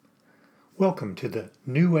Welcome to the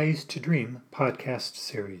New Ways to Dream podcast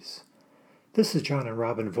series. This is John and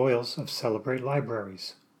Robin Voiles of Celebrate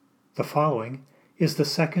Libraries. The following is the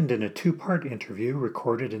second in a two-part interview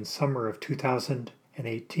recorded in summer of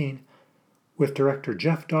 2018 with Director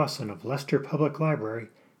Jeff Dawson of Leicester Public Library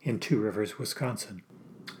in Two Rivers, Wisconsin.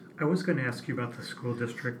 I was going to ask you about the school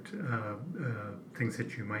district, things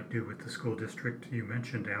that you might do with the school district. You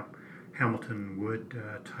mentioned Hamilton Wood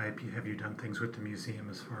type. Have you done things with the museum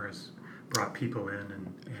as far as brought people in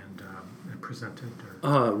and presented?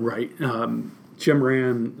 Right. Jim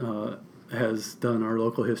Rand has done our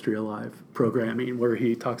Local History Alive programming, where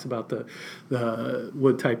he talks about the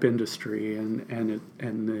wood type industry and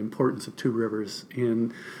the importance of Two Rivers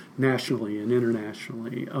nationally and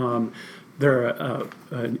internationally. They're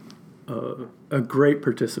a great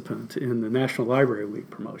participant in the National Library Week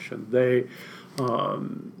promotion.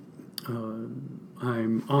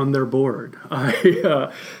 I'm on their board.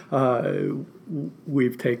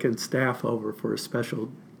 We've taken staff over for a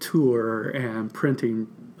special tour and printing,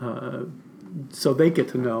 so they get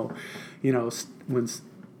to know, when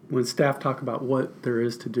staff talk about what there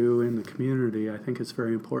is to do in the community, I think it's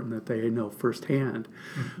very important that they know firsthand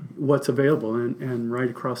what's available. And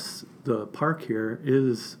right across the park here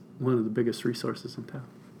is one of the biggest resources in town.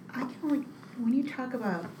 When you talk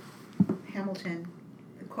about Hamilton,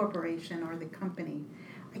 the corporation or the company,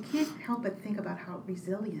 I can't help but think about how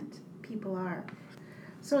resilient people are.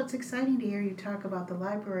 So it's exciting to hear you talk about the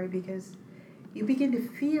library because you begin to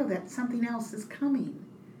feel that something else is coming.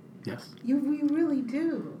 Yes. You really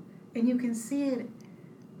do. And you can see it,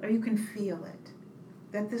 or you can feel it,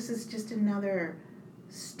 that this is just another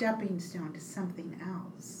stepping stone to something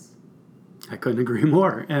else. I couldn't agree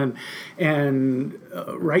more. And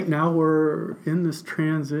right now we're in this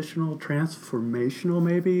transformational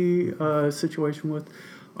maybe situation with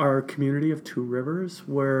our community of Two Rivers,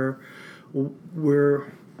 where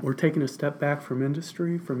we're taking a step back from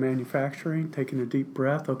industry, from manufacturing, taking a deep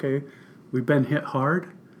breath. Okay, we've been hit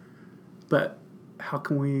hard, but how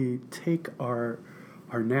can we take our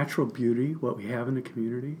natural beauty, what we have in the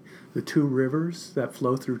community, the two rivers that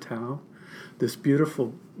flow through town, this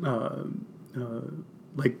beautiful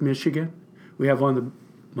Lake Michigan. We have one of the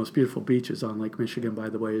most beautiful beaches on Lake Michigan, by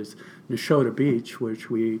the way, is Neshota Beach, which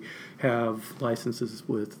we have licenses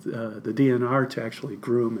with the DNR to actually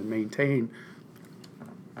groom and maintain.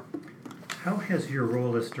 How has your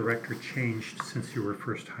role as director changed since you were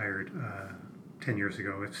first hired 10 years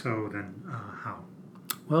ago? If so, then how?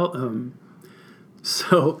 Well,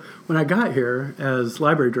 so when I got here as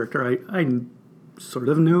library director, I sort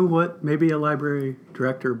of knew what maybe being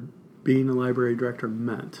a library director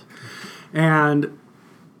meant. And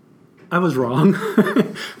I was wrong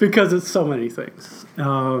because it's so many things.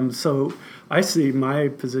 So I see my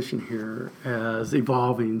position here as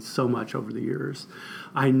evolving so much over the years.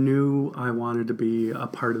 I knew I wanted to be a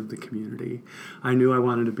part of the community. I knew I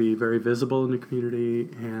wanted to be very visible in the community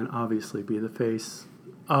and obviously be the face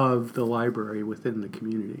of the library within the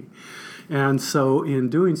community. And so in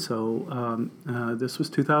doing so, this was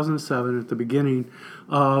 2007 at the beginning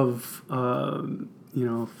of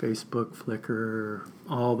Facebook, Flickr,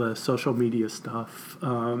 all the social media stuff.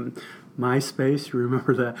 MySpace, you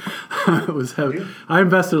remember that? I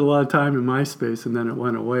invested a lot of time in MySpace, and then it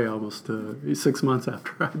went away almost 6 months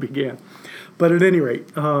after I began. But at any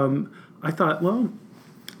rate, I thought,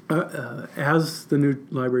 as the new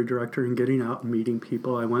library director and getting out and meeting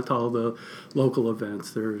people, I went to all the local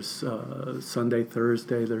events. There's Sunday,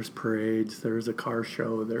 Thursday, there's parades, there's a car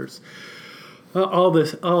show, there's all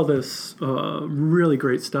this really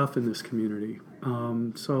great stuff in this community.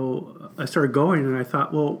 So I started going, and I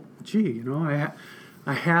thought,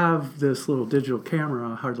 I have this little digital camera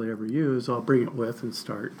I hardly ever use. I'll bring it with and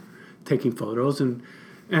start taking photos and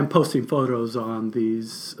posting photos on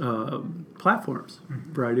these platforms,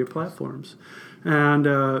 variety of platforms. And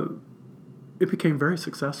it became very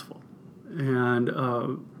successful. And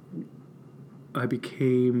I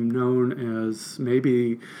became known as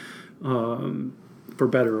maybe, for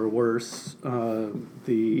better or worse,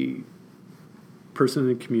 the person in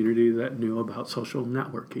the community that knew about social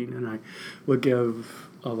networking. And I would give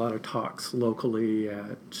a lot of talks locally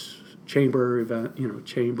at Chamber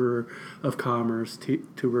of Commerce,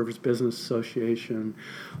 Two Rivers Business Association,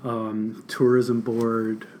 Tourism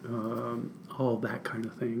Board, all that kind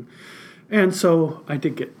of thing. And so I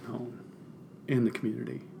did get known in the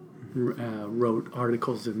community. Wrote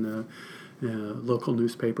articles in the local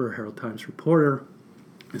newspaper, Herald Times Reporter.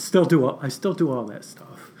 I still do all that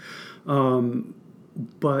stuff.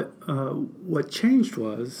 But what changed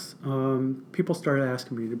was people started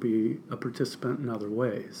asking me to be a participant in other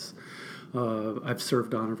ways. I've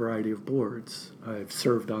served on a variety of boards. I've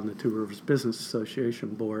served on the Two Rivers Business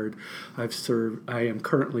Association board. I am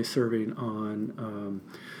currently serving on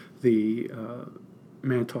the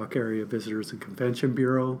Manitowoc Area Visitors and Convention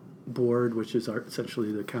Bureau board, which is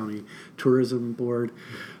essentially the county tourism board.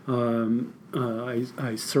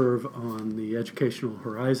 I serve on the Educational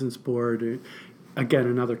Horizons board. Again,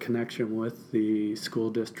 another connection with the school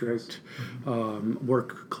district.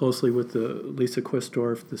 Work closely with Lisa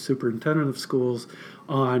Quistorf, the superintendent of schools,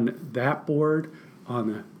 on that board, on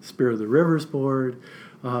the Spirit of the Rivers board.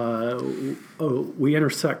 We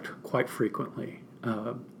intersect quite frequently.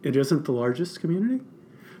 It isn't the largest community,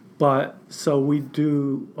 but so we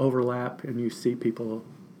do overlap, and you see people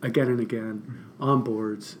again and again on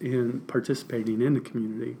boards in participating in the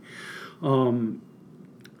community.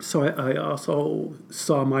 So I also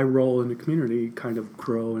saw my role in the community kind of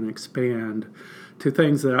grow and expand to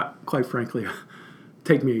things that, quite frankly,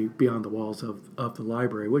 take me beyond the walls of the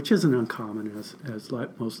library, which isn't uncommon, as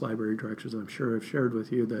most library directors, I'm sure, have shared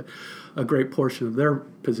with you, that a great portion of their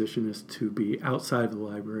position is to be outside of the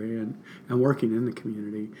library and working in the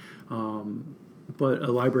community. But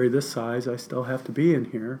a library this size, I still have to be in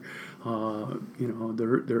here.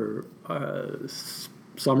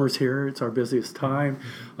 Summer's here, it's our busiest time.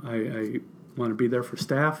 I want to be there for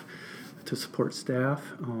staff, to support staff.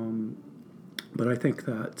 But I think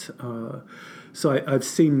that, so I've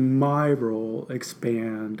seen my role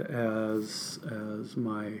expand as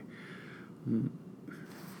my,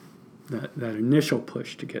 that initial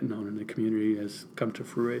push to get known in the community has come to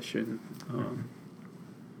fruition.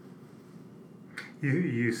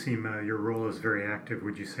 You seem, your role is very active.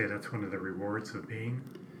 Would you say that's one of the rewards of being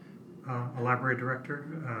a library director?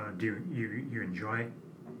 Do you enjoy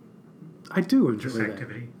I do enjoy this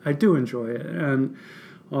activity? I do enjoy it. And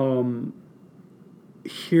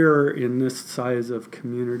here in this size of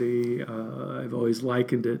community, I've always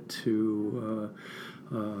likened it to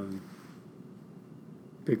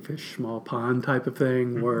big fish, small pond type of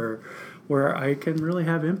thing, where I can really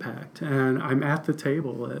have impact. And I'm at the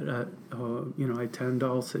table I attend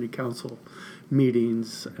all city council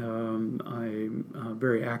meetings. I'm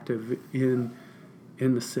very active in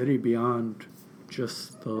the city beyond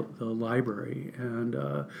just the library. And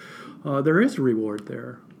there is a reward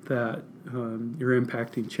there that you're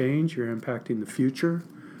impacting change, you're impacting the future,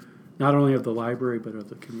 not only of the library, but of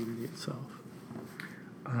the community itself.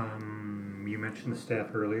 You mentioned the staff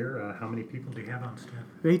earlier. How many people do you have on staff?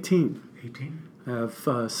 18. 18? I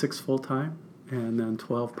have 6 full-time and then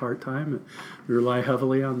 12 part-time. We rely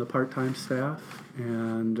heavily on the part-time staff.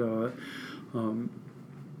 And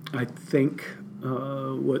I think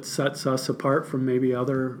what sets us apart from maybe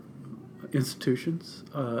other institutions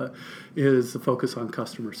is the focus on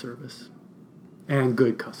customer service and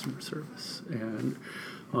good customer service, and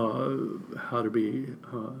how to be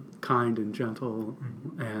kind and gentle,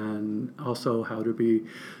 and also how to be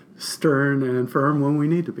stern and firm when we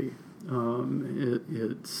need to be.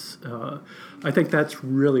 I think that's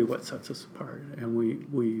really what sets us apart, and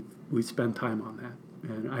we spend time on that,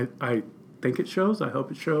 and I think it shows. I hope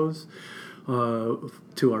it shows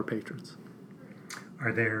to our patrons.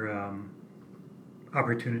 Are there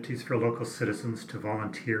opportunities for local citizens to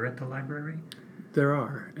volunteer at the library? There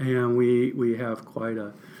are, and we have quite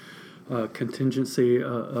a contingency,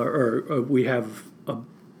 or we have a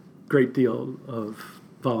great deal of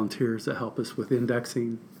volunteers that help us with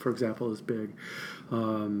indexing, for example, is big.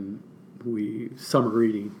 Summer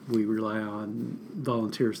reading, we rely on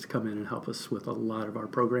volunteers to come in and help us with a lot of our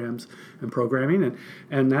programs and programming,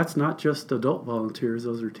 and that's not just adult volunteers,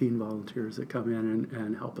 those are teen volunteers that come in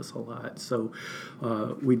and help us a lot. So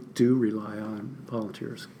we do rely on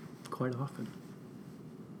volunteers quite often.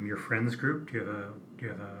 Your friends group, do you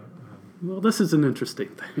have a Well, this is an interesting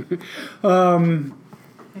thing.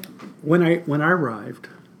 When I arrived,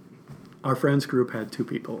 our friends group had 2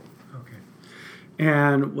 people. Okay.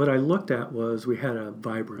 And what I looked at was we had a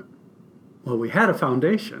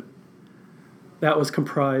foundation that was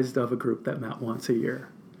comprised of a group that met once a year.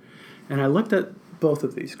 And I looked at both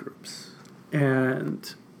of these groups.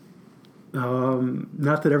 And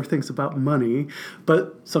not that everything's about money,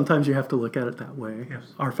 but sometimes you have to look at it that way.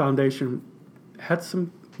 Yes. Our foundation had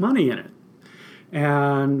some money in it.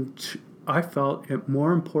 And I felt it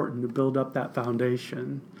more important to build up that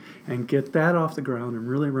foundation and get that off the ground and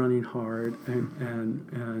really running hard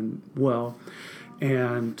and well.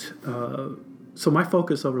 And so my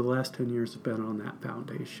focus over the last 10 years has been on that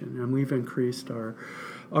foundation. And we've increased our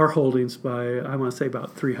holdings by, I want to say,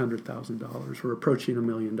 about $300,000. We're approaching $1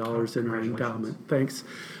 million in our endowment. Thanks.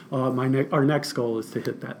 Our next goal is to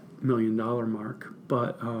hit that million mark.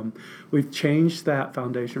 But we've changed that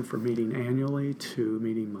foundation from meeting annually to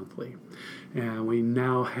meeting monthly. And we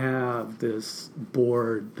now have this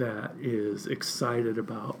board that is excited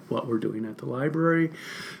about what we're doing at the library,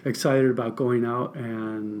 excited about going out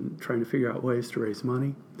and trying to figure out ways to raise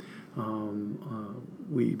money.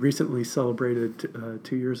 We recently celebrated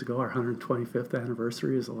 2 years ago our 125th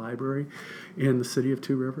anniversary as a library in the city of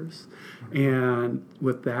Two Rivers. And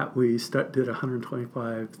with that, we did a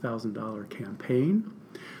 $125,000 campaign.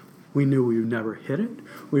 We knew we would never hit it.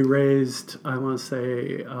 We raised, I want to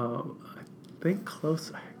say, I think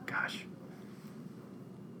close to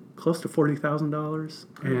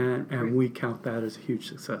 $40,000, and we count that as a huge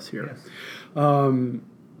success here. Yes.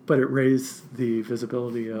 But it raised the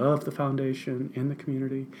visibility of the foundation in the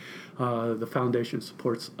community. The foundation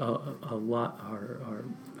supports a lot our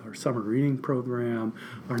summer reading program,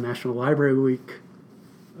 our National Library Week.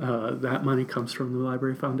 That money comes from the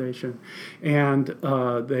Library Foundation. And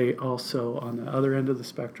they also, on the other end of the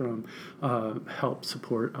spectrum, help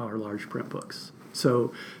support our large print books.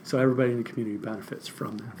 So everybody in the community benefits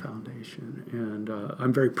from that foundation. And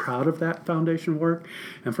I'm very proud of that foundation work.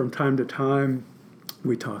 And from time to time,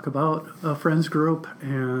 we talk about a friends group,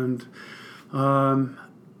 and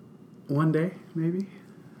one day, maybe,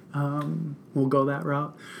 we'll go that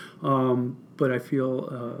route. But I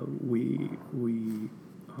feel we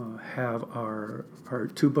have our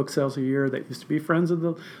 2 book sales a year that used to be Friends of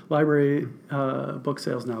the Library book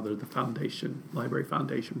sales. Now they're the Foundation, Library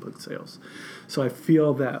Foundation book sales. So I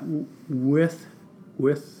feel that with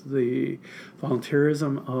the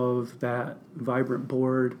volunteerism of that vibrant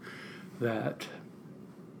board, that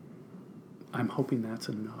I'm hoping that's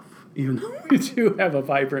enough. Even though we do have a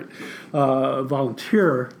vibrant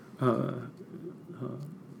volunteer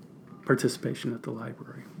participation at the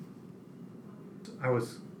library. I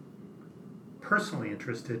was personally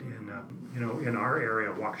interested in, in our area,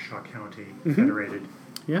 Waukesha County Federated,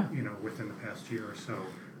 within the past year or so,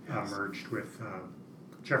 merged with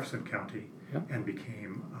Jefferson County and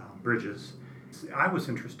became Bridges. I was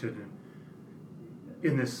interested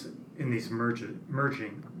in these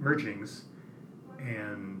mergings,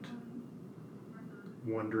 and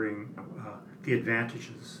wondering the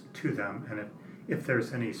advantages to them, and if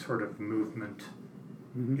there's any sort of movement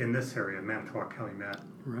in this area, Manitowoc-Calumet,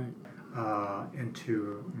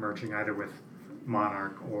 into merging either with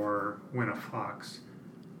Monarch or Winna-Fox.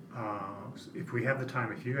 If we have the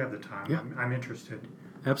time, if you have the time, I'm interested.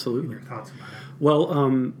 Absolutely. In your thoughts about it. Well,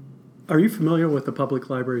 are you familiar with the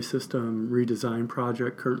public library system redesign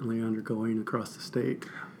project currently undergoing across the state?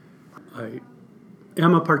 I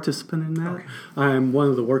am a participant in that. Okay. I'm one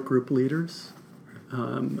of the work group leaders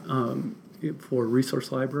for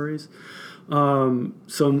resource libraries. So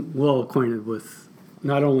I'm well acquainted with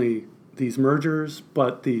not only these mergers,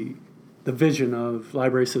 but the vision of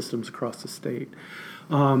library systems across the state.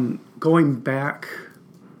 Going back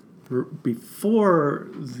before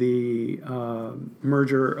the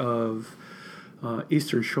merger of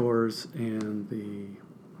Eastern Shores and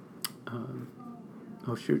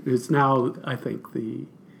it's now, I think,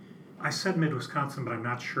 I said Mid-Wisconsin, but I'm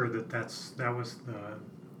not sure that was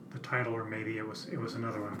the title, or maybe it was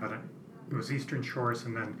another one, but it was Eastern Shores,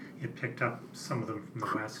 and then it picked up some of them from the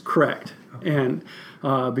west. Correct. Okay. And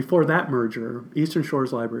before that merger, Eastern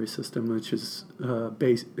Shores Library System, which is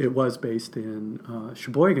was based in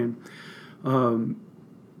Sheboygan,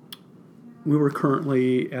 we were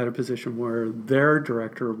currently at a position where their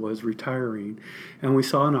director was retiring, and we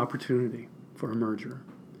saw an opportunity for a merger.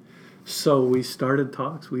 So we started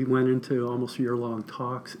talks. We went into almost year-long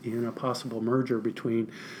talks in a possible merger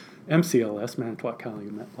between MCLS,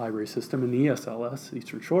 Manitowoc-Calumet Library System, and ESLS,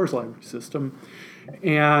 Eastern Shores Library System.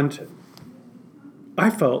 And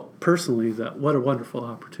I felt personally that what a wonderful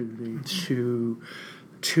opportunity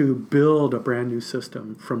to build a brand new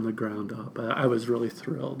system from the ground up. I was really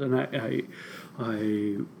thrilled, and I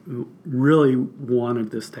really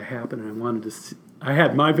wanted this to happen, and I wanted to see, I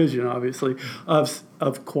had my vision, obviously,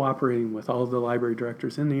 of cooperating with all of the library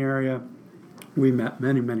directors in the area. We met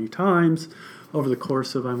many, many times over the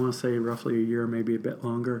course of, I want to say, roughly a year, maybe a bit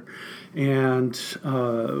longer. And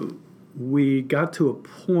we got to a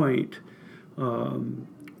point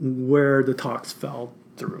where the talks fell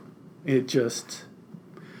through. It just,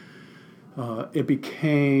 it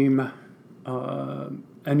became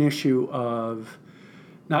an issue of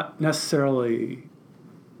not necessarily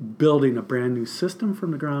building a brand new system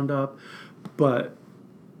from the ground up, but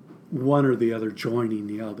one or the other joining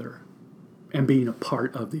the other and being a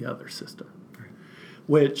part of the other system,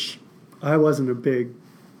 which I wasn't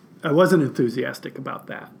enthusiastic about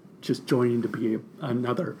that, just joining to be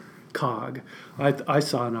another cog. I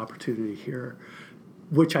saw an opportunity here,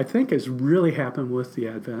 which I think has really happened with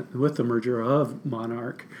the merger of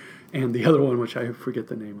Monarch and the other one, which I forget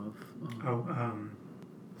the name of.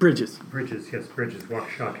 Bridges. Bridges, yes, Bridges.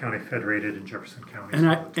 Waukesha County Federated in Jefferson County.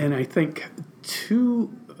 And I think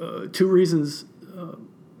two reasons.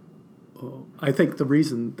 I think the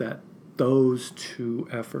reason that those two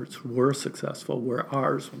efforts were successful, where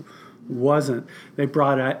ours wasn't, they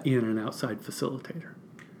brought in an outside facilitator.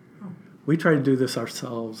 Oh. We tried to do this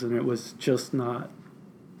ourselves, and it was just not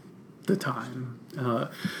the time.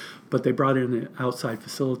 But they brought in an outside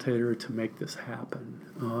facilitator to make this happen,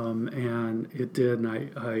 and it did.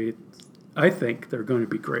 And I think they're going to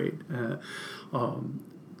be great.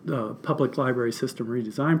 The Public Library System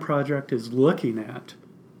Redesign Project is looking at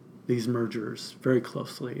these mergers very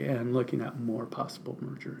closely and looking at more possible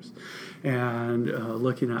mergers and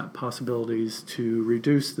looking at possibilities to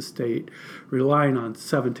reduce the state relying on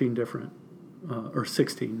 17 different or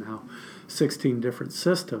 16 now 16 different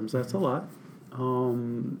systems. That's a lot.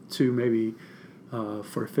 To maybe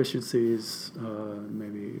for efficiencies,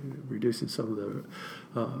 maybe reducing some of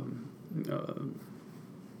the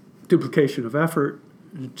duplication of effort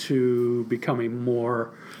to becoming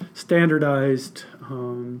more standardized,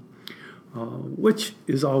 which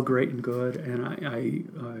is all great and good, and I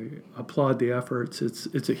applaud the efforts.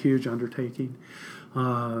 It's a huge undertaking,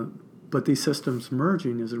 but these systems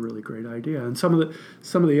merging is a really great idea. And some of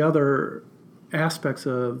the other aspects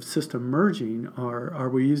of system merging are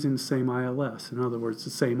we using the same ILS? In other words, the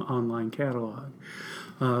same online catalog.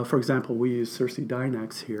 For example, we use Cersei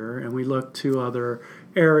Dynex here, and we look to other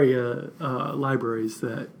area libraries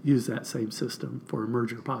that use that same system for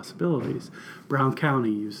merger possibilities. Brown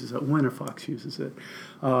County uses it. Winterfox uses it.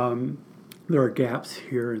 There are gaps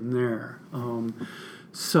here and there.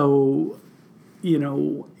 So,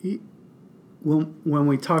 when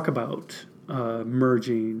we talk about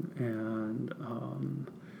merging and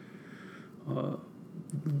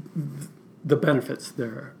the benefits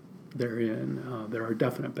therein. There are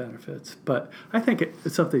definite benefits, but I think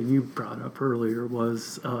it's something you brought up earlier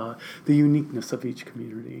was the uniqueness of each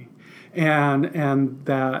community, and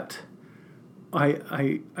that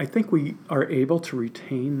I think we are able to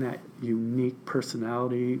retain that unique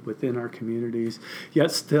personality within our communities,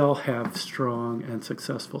 yet still have strong and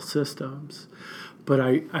successful systems. But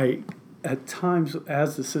I at times,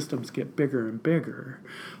 as the systems get bigger and bigger,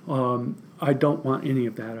 I don't want any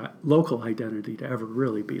of that local identity to ever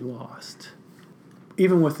really be lost.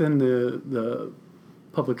 Even within the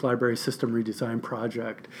Public Library System Redesign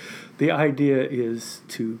Project, the idea is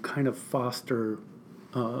to kind of foster,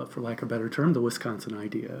 for lack of a better term, the Wisconsin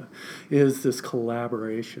idea, is this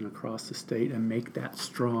collaboration across the state and make that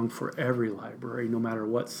strong for every library, no matter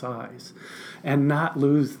what size, and not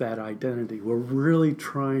lose that identity. We're really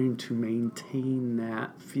trying to maintain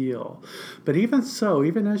that feel. But even so,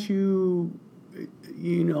 even as even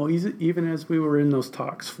as we were in those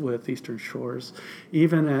talks with Eastern Shores,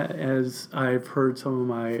 even as I've heard some of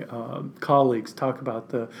my colleagues talk about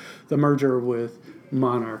the merger with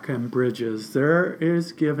Monarch and Bridges, there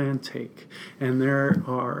is give and take, and there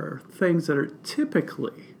are things that are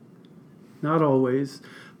typically, not always,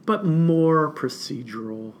 but more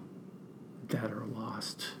procedural that are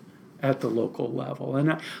lost at the local level.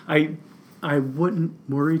 And I wouldn't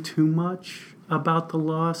worry too much about the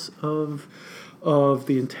loss of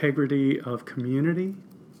the integrity of community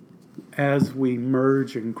as we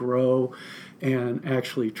merge and grow and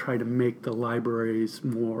actually try to make the libraries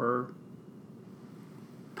more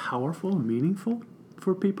powerful and meaningful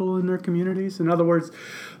for people in their communities. In other words,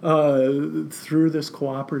 through this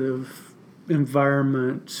cooperative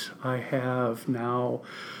environment, I have now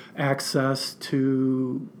access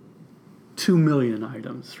to 2 million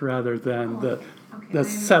items rather than the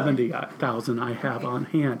 70,000 I have on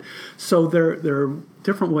hand. So there are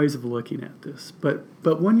different ways of looking at this. But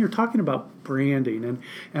when you're talking about branding,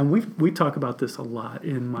 and we talk about this a lot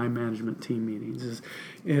in my management team meetings,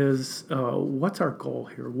 is what's our goal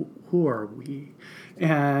here? Who are we?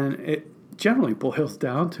 And it generally boils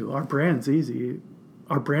down to our brand's easy.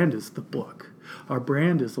 Our brand is the book. Our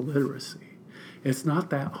brand is literacy. It's not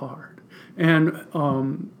that hard. And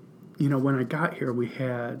when I got here, we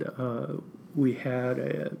had a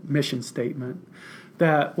mission statement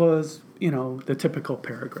that was, the typical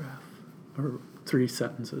paragraph or 3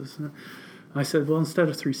 sentences. I said, well, instead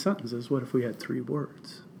of 3 sentences, what if we had 3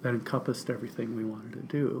 words that encompassed everything we wanted to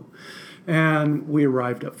do? And we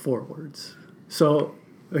arrived at 4 words. So,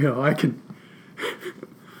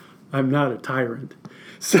 I'm not a tyrant.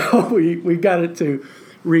 So we got it to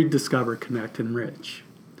read, discover, connect, enrich.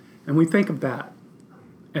 And we think of that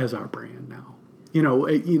as our brand now.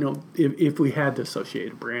 if we had to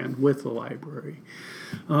associate a brand with the library.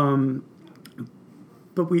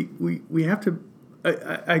 But we have to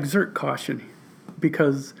I exert caution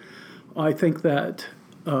because I think that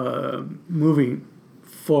moving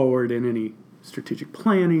forward in any strategic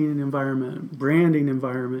planning environment, branding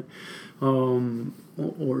environment,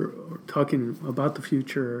 or talking about the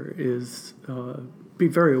future is be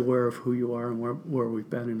very aware of who you are and where we've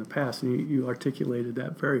been in the past. And you articulated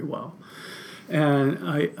that very well. And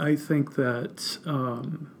I think that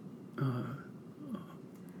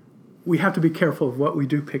we have to be careful of what we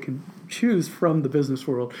do pick and choose from the business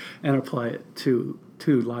world and apply it to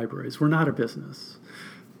libraries. We're not a business.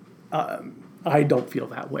 I don't feel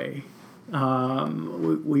that way.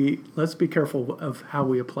 Let's be careful of how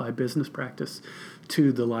we apply business practice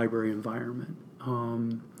to the library environment.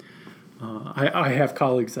 I have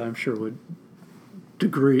colleagues that I'm sure would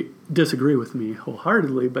disagree with me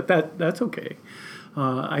wholeheartedly, but that's okay.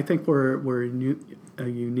 I think we're a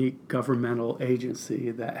unique governmental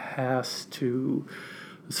agency that has to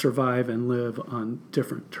survive and live on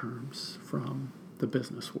different terms from the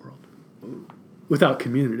business world. Without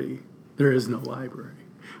community, there is no library.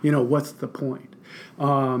 What's the point?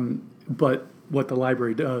 But what the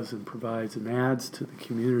library does and provides and adds to the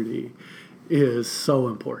community is so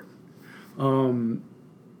important.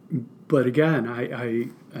 But again,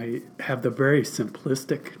 I have the very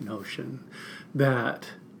simplistic notion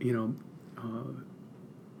that,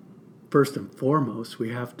 first and foremost, we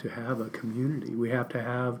have to have a community. We have to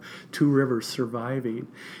have Two Rivers surviving.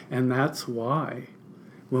 And that's why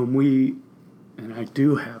and I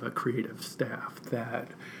do have a creative staff, that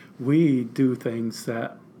we do things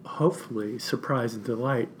that hopefully surprise and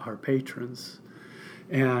delight our patrons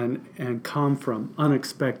and come from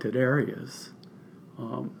unexpected areas.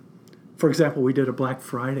 For example, we did a Black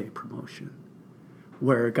Friday promotion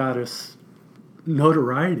where it got us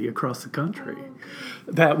notoriety across the country.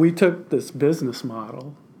 That we took this business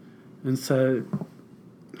model and said,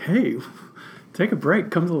 hey, take a break,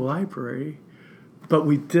 come to the library. But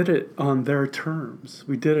we did it on their terms.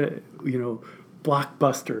 We did it,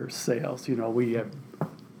 blockbuster sales. We had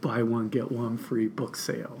buy one, get one free book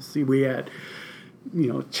sales. We had,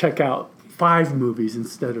 check out 5 movies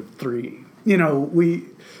instead of 3.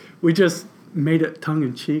 We just made it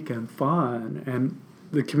tongue-in-cheek and fun, and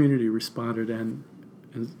the community responded, and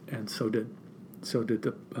so did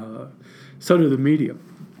the media.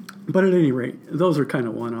 But at any rate, those are kind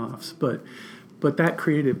of one-offs. But that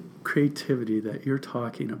creativity that you're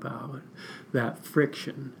talking about, that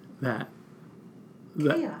friction, that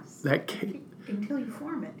chaos. Until you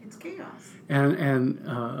form it, it's chaos. And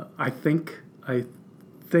I think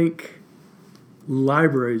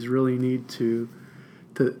libraries really need to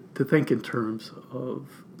think in terms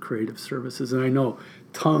of creative services, and I know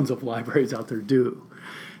tons of libraries out there do,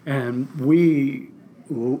 and we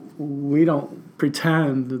don't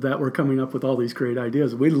pretend that we're coming up with all these great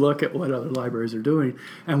ideas. We look at what other libraries are doing,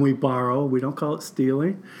 and we borrow. We don't call it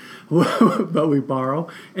stealing, but we borrow.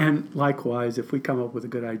 And likewise, if we come up with a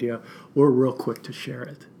good idea, we're real quick to share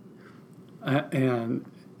it. And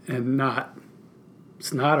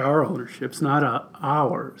it's not our ownership. It's not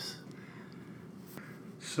ours.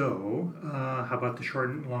 So, how about the short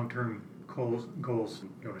and long-term goals?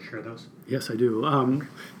 You want to share those? Yes, I do.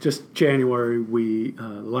 Just January, the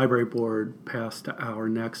library board passed our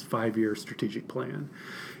next 5-year strategic plan.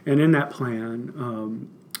 And in that plan,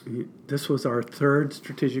 this was our 3rd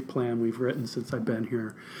strategic plan we've written since I've been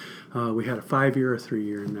here. We had a 5-year, a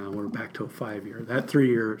 3-year, and now we're back to a 5-year. That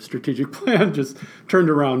 3-year strategic plan just turned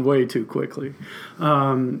around way too quickly.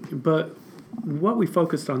 But what we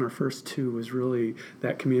focused on our first 2 was really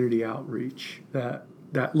that community outreach, that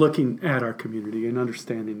looking at our community and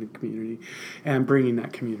understanding the community and bringing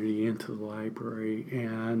that community into the library.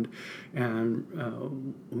 And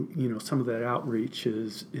some of that outreach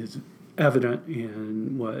is evident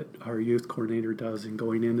in what our youth coordinator does in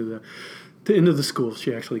going into the schools.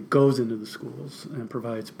 She actually goes into the schools and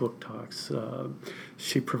provides book talks.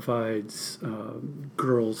 She provides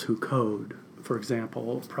Girls Who Code, for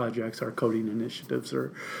example, projects. Our coding initiatives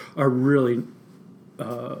are really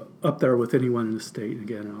up there with anyone in the state.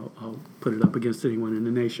 Again, I'll put it up against anyone in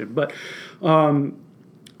the nation. But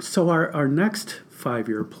so our next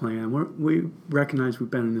 5-year plan, we recognize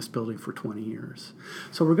we've been in this building for 20 years.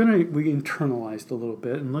 So we internalized a little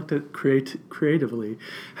bit and looked at creatively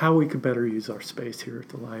how we could better use our space here at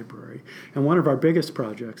the library. And one of our biggest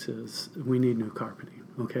projects is we need new carpeting.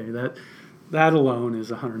 Okay, that alone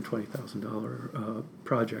is a $120,000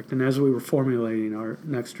 project. And as we were formulating our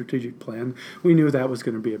next strategic plan, we knew that was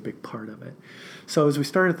going to be a big part of it. So as we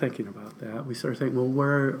started thinking about that, we started thinking,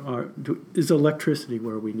 well, is electricity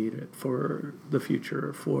where we need it for the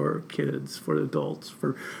future, for kids, for adults,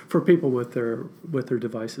 for people with their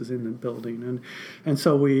devices in the building, and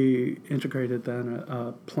so we integrated then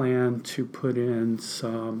a plan to put in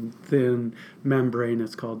some thin membrane.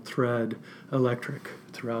 It's called thread electric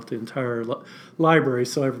throughout the entire library,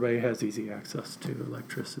 so everybody has easy access to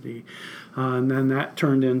electricity. And then that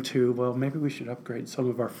turned into, well, maybe we should upgrade some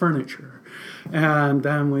of our furniture. And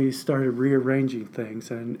then we started rearranging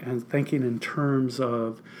things and thinking in terms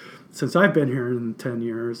of, since I've been here in 10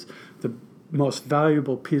 years, the most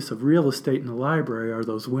valuable piece of real estate in the library are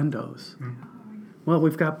those windows. Mm-hmm. Well,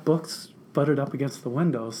 we've got books butted up against the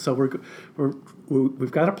windows, so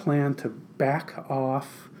we've got a plan to back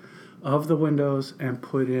off of the windows and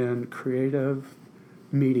put in creative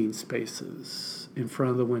meeting spaces in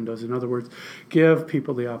front of the windows. In other words, give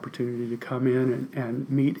people the opportunity to come in and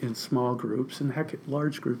meet in small groups, and heck,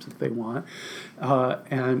 large groups if they want,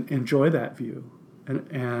 and enjoy that view.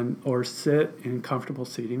 And or sit in comfortable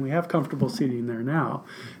seating. We have comfortable seating there now,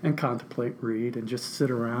 and contemplate, read, and just sit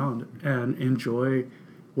around and enjoy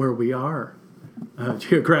where we are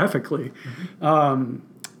geographically. Mm-hmm.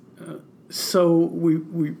 So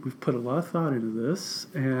we've put a lot of thought into this,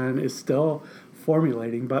 and it's still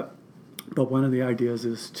formulating. But one of the ideas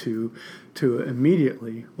is to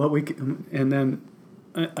immediately what we can, and then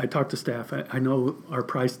I talked to staff. I know our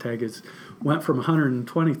price tag went from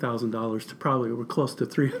 $120,000 to probably we're close to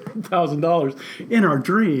 $300,000 in our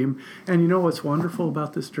dream. And you know what's wonderful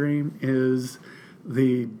about this dream is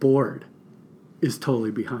the board is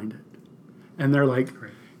totally behind it, and they're like,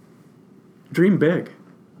 dream big.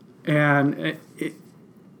 And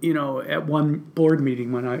at one board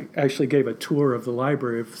meeting when I actually gave a tour of the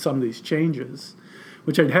library of some of these changes,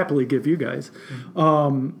 which I'd happily give you guys,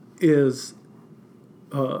 the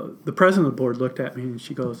president of the board looked at me and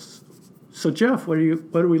she goes, "So Jeff, what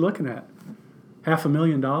are we looking at?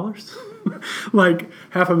 $500,000?" Like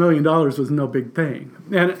 $500,000 was no big thing,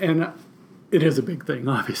 and it is a big thing.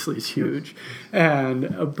 Obviously, it's huge,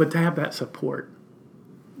 and but to have that support,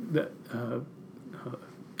 that.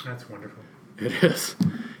 That's wonderful. It is.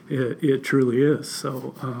 It truly is.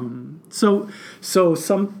 So I'm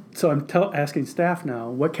asking staff now,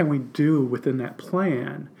 what can we do within that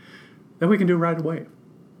plan that we can do right away?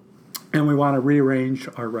 And we want to rearrange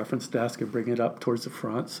our reference desk and bring it up towards the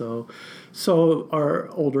front, so our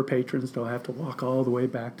older patrons don't have to walk all the way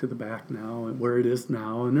back to the back now and where it is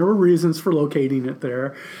now. And there were reasons for locating it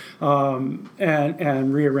there,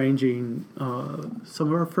 and rearranging some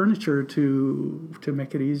of our furniture to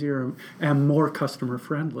make it easier and more customer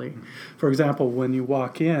friendly. For example, when you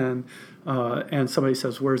walk in and somebody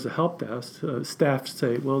says, "Where's the help desk?" Staff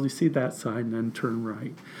say, "Well, you see that sign, then turn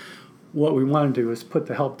right." What we want to do is put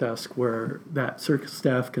the help desk where that circus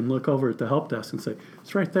staff can look over at the help desk and say,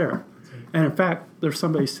 "It's right there." And in fact, there's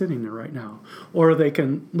somebody sitting there right now. Or they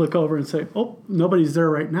can look over and say, "Oh, nobody's there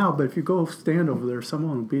right now, but if you go stand over there,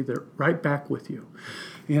 someone will be there right back with you."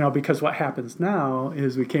 Because what happens now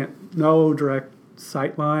is no direct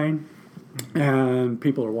sight line, and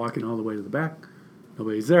people are walking all the way to the back.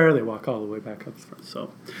 Nobody's there. They walk all the way back up the front.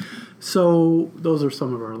 So those are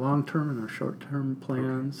some of our long-term and our short-term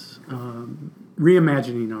plans.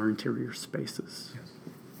 Reimagining our interior spaces. Yes.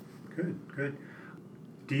 Good.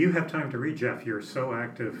 Do you have time to read, Jeff? You're so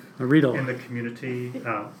active I read a lot in the community.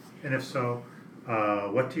 And if so,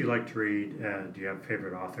 what do you like to read? Do you have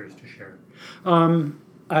favorite authors to share?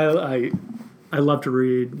 I love to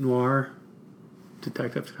read noir,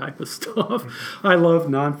 detective type of stuff. I love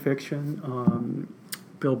nonfiction.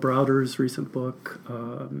 Bill Browder's recent book,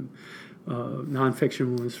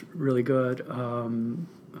 nonfiction, was really good. I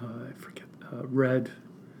forget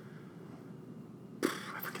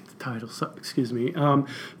the title. Excuse me.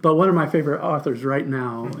 But one of my favorite authors right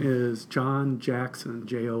now is John Jackson,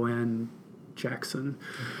 Jon Jackson,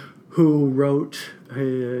 who wrote.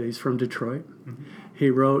 He's from Detroit. Mm-hmm.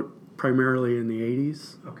 He wrote primarily in the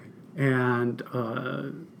 80s. Okay. And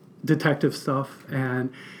detective stuff,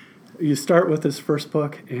 and you start with his first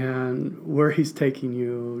book, and where he's taking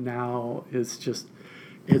you now is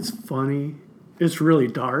it's funny. It's really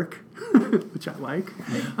dark, which I like.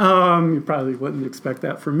 You probably wouldn't expect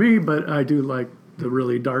that from me, but I do like the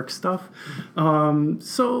really dark stuff.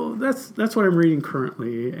 So that's what I'm reading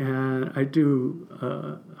currently, and I do.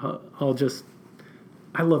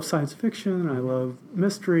 I love science fiction. I love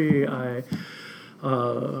mystery.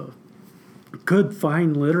 Good,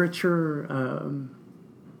 fine literature.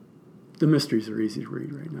 The mysteries are easy to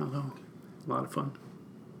read right now, though. a lot of fun.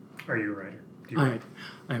 Are you a writer? Do you I write?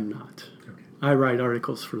 am not. Okay. I write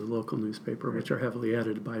articles for the local newspaper, which are heavily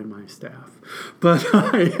edited by my staff. But Do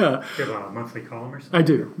you have a monthly column or something? I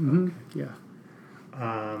do. Okay.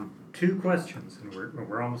 Yeah. 2 questions, and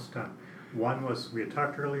we're almost done. One was, we had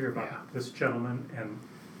talked earlier about this gentleman, and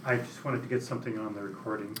I just wanted to get something on the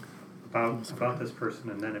recording about this person,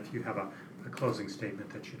 and then if you have a closing statement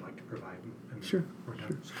that you'd like to provide. And Sure. We're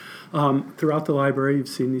done. Throughout the library, you've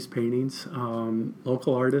seen these paintings.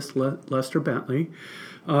 Local artist Lester Bentley,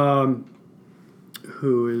 who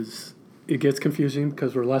is, it gets confusing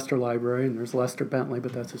because we're Lester Library and there's Lester Bentley,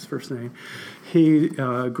 but that's his first name. He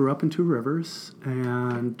grew up in Two Rivers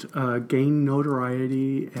and gained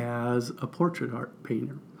notoriety as a portrait art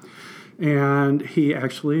painter. And he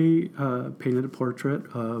actually painted a portrait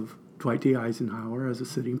of Dwight D. Eisenhower as a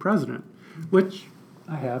sitting president, which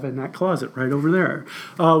I have in that closet right over there.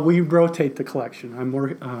 We rotate the collection. I'm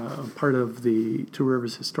more part of the Two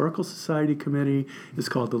Rivers Historical Society Committee. It's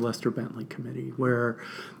called the Lester Bentley Committee, where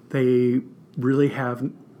they've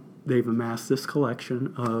amassed this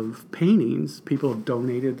collection of paintings. People have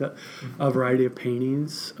donated a variety of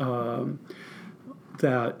paintings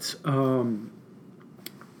that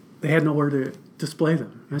they had nowhere to display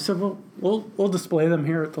them. And I said, well, we'll display them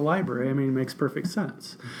here at the library. I mean, it makes perfect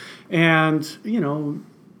sense. And,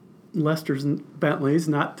 Lester's and Bentley's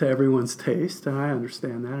not to everyone's taste, and I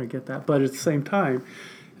understand that, I get that. But at the same time,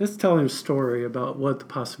 it's telling a story about what the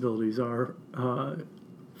possibilities are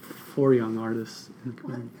for young artists in the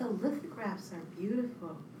community. The lithographs are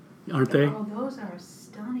beautiful. Aren't they? Oh, those are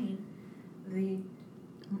stunning.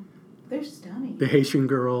 They're stunning. The Haitian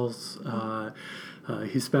girls.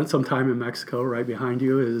 He spent some time in Mexico. Right behind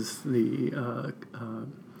you is the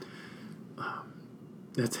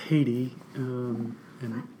that's Haiti, and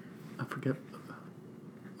I forget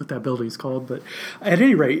what that building's called. But at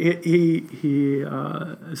any rate, he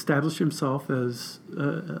established himself as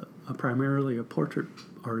primarily a portrait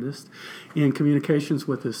artist in communications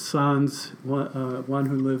with his sons, one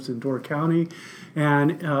who lives in Door County,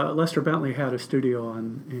 and Lester Bentley had a studio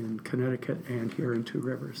in Connecticut and here in Two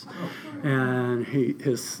Rivers. And he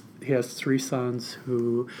has 3 sons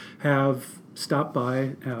who have stopped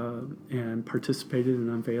by and participated in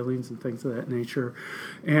unveilings and things of that nature,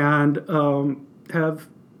 and have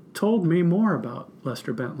told me more about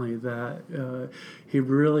Lester Bentley, that he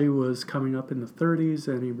really was coming up in the 30s,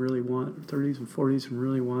 and he really 30s and 40s, and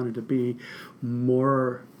really wanted to be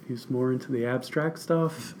more. He was more into the abstract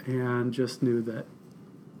stuff, and just knew that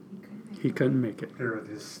he couldn't make it. There are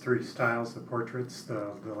these 3 styles of portraits: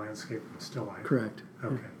 the landscape and still life. Correct.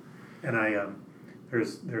 Okay, and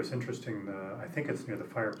there's interesting. I think it's near the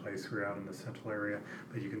fireplace. We're out in the central area,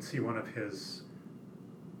 but you can see one of his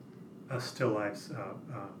still lifes.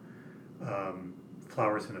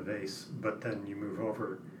 Flowers in a vase, but then you move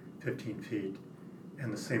over 15 feet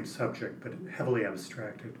and the same subject, but heavily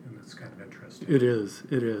abstracted, and it's kind of interesting. It is,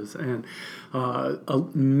 and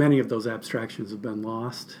many of those abstractions have been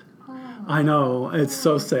lost. Oh. I know, it's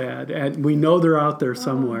so sad, and we know they're out there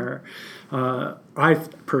somewhere. I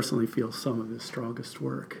personally feel some of his strongest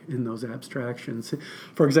work in those abstractions.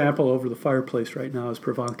 For example, over the fireplace right now is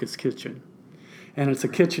Provanka's kitchen. And it's a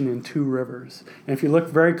kitchen in Two Rivers. And if you look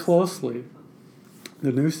very closely,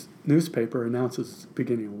 the newspaper announces the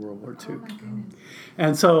beginning of World War II. Oh my goodness.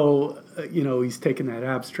 And so, he's taken that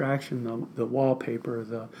abstraction, the wallpaper,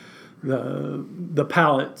 the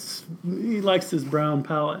palettes. He likes his brown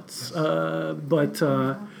palettes.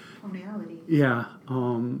 Tonality. Yeah,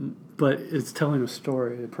 but it's telling a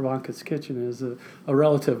story. Provanka's kitchen is a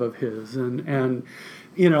relative of his. And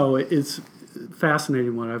it's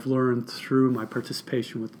fascinating what I've learned through my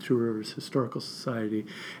participation with the Two Rivers Historical Society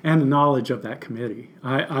and the knowledge of that committee.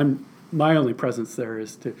 My only presence there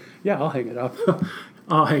is I'll hang it up.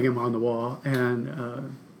 I'll hang him on the wall.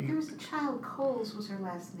 And There was a child, Coles was her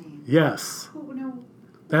last name. yes, Oh, no.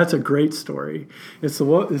 that's a great story. It's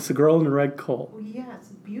the girl in the red coat. Oh, yeah, it's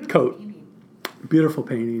a beautiful Coat. painting. Beautiful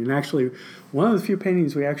painting, and actually one of the few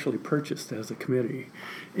paintings we actually purchased as a committee,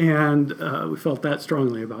 and we felt that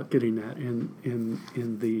strongly about getting that in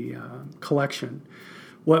the collection.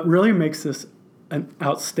 What really makes this an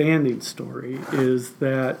outstanding story is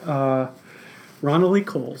that Ronna Lee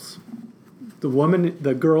Coles,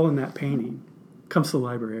 the girl in that painting, comes to the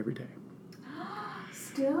library every day.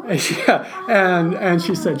 Still? Yeah, and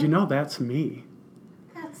she said, that's me.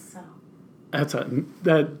 That's so.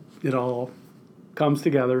 That it all comes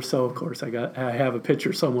together. So of course I have a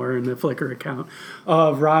picture somewhere in the Flickr account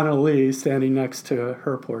of Ronna Lee standing next to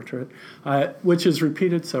her portrait, which is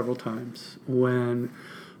repeated several times when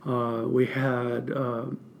we had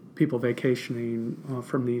people vacationing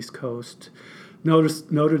from the East Coast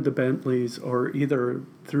noted the Bentleys, or either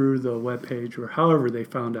through the webpage or however they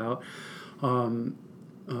found out.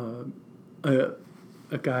 A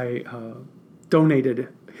guy donated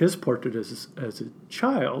his portrait as a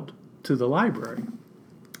child to the library,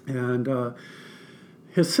 and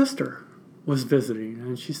his sister was visiting,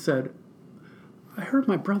 and she said, "I heard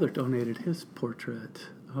my brother donated his portrait,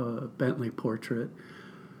 Bentley portrait.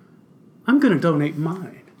 I'm going to donate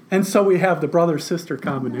mine." And so we have the brother-sister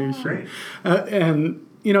combination. And,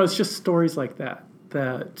 it's just stories like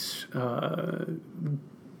that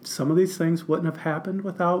some of these things wouldn't have happened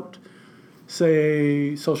without,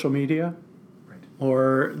 say, social media,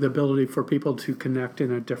 or the ability for people to connect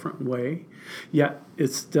in a different way. Yet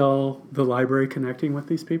it's still the library connecting with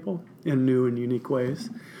these people in new and unique ways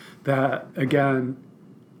that, again,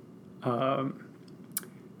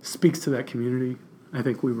 speaks to that community I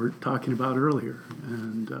think we were talking about earlier.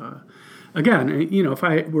 And again, if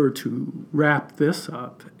I were to wrap this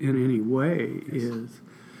up in any way,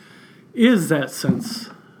 is that sense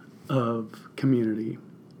of community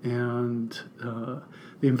and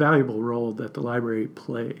the invaluable role that the library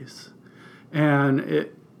plays. And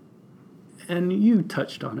you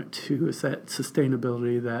touched on it too, is that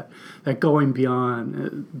sustainability, that going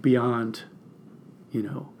beyond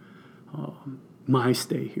my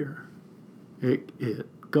stay here.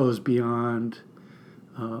 It goes beyond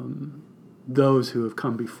those who have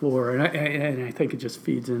come before, and I think it just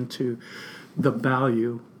feeds into the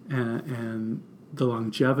value and the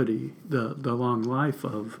longevity, the long life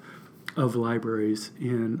of libraries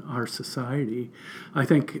in our society. I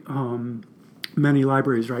think many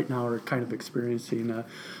libraries right now are kind of experiencing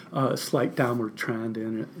a slight downward trend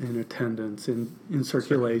in attendance, in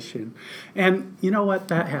circulation. And you know what?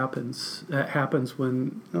 That happens. That happens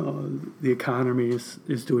when the economy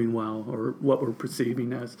is doing well, or what we're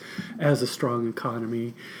perceiving as a strong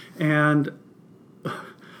economy. And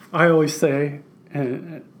I always say,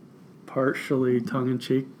 and partially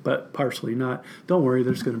tongue-in-cheek, but partially not, don't worry,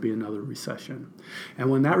 there's going to be another recession. And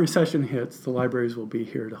when that recession hits, the libraries will be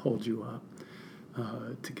here to hold you up,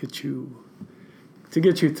 to get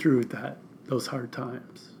you through those hard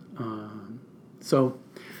times. So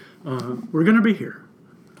we're going to be here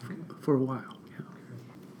for a while. Yeah.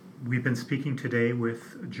 We've been speaking today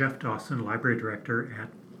with Jeff Dawson, Library Director at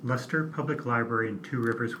Leicester Public Library in Two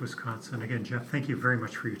Rivers, Wisconsin. Again, Jeff, thank you very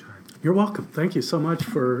much for your time. You're welcome. Thank you so much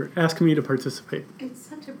for asking me to participate.